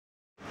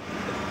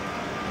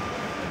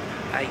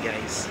Hi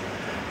guys,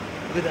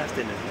 good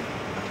afternoon.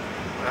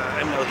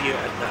 I'm out here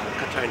at the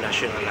Qatar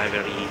National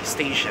Library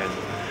station.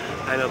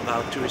 I'm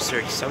about to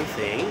research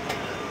something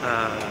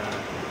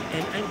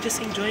and I'm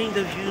just enjoying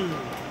the view.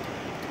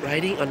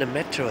 Riding on the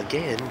metro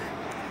again,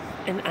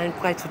 and I'm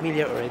quite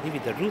familiar already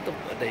with the route of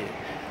the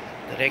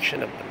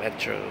direction of the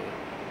metro.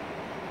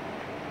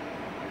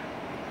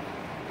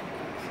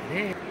 See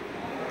there?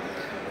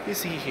 You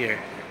see here.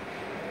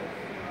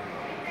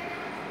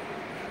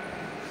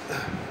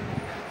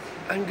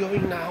 I'm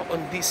going now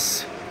on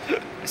this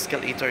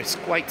escalator. It's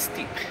quite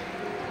steep.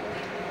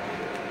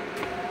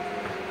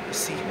 You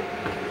see,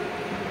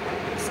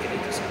 the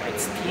escalator is quite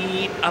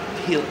steep,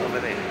 uphill over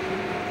there.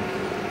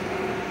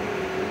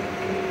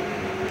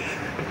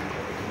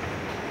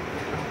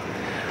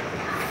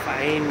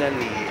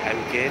 Finally,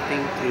 I'm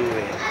getting through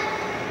it.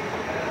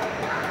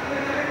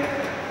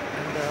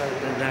 And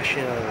the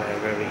National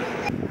Library.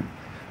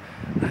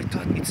 I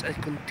thought it's a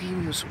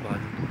continuous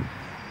one.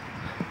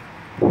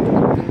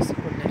 There's a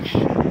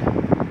connection.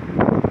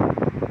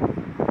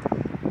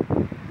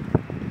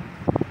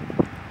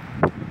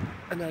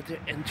 Another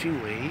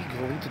entryway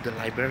going to the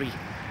library.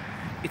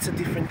 It's a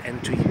different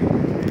entry.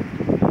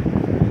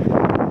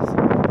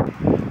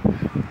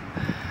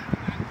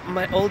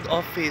 My old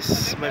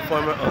office, my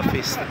former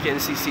office, the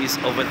NCC is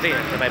over there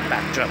in my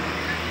backdrop.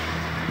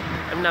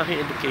 I'm now here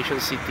in Education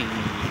City.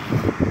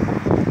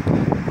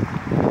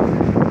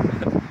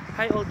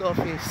 Hi, old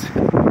office.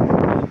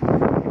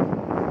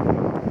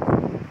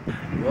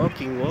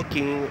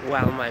 Walking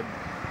while my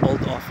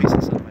old office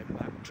is on my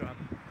backdrop.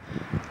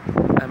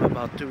 I'm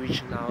about to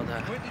reach now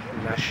the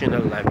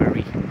National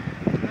Library.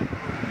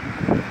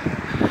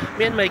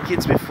 Me and my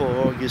kids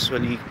before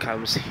usually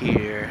comes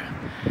here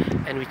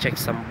and we check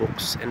some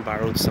books and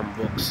borrowed some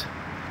books.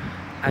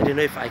 I don't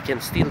know if I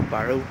can still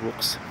borrow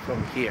books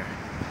from here.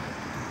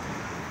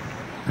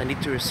 I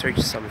need to research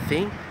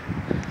something.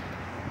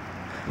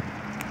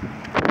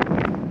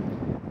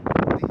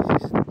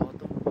 This is the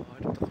bottom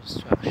part of the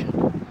construction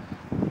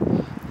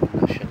of the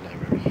National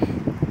Library.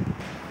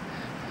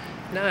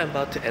 Now I'm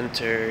about to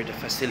enter the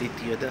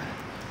facility of the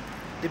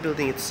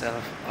building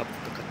itself of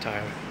the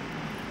Qatar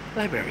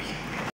Library.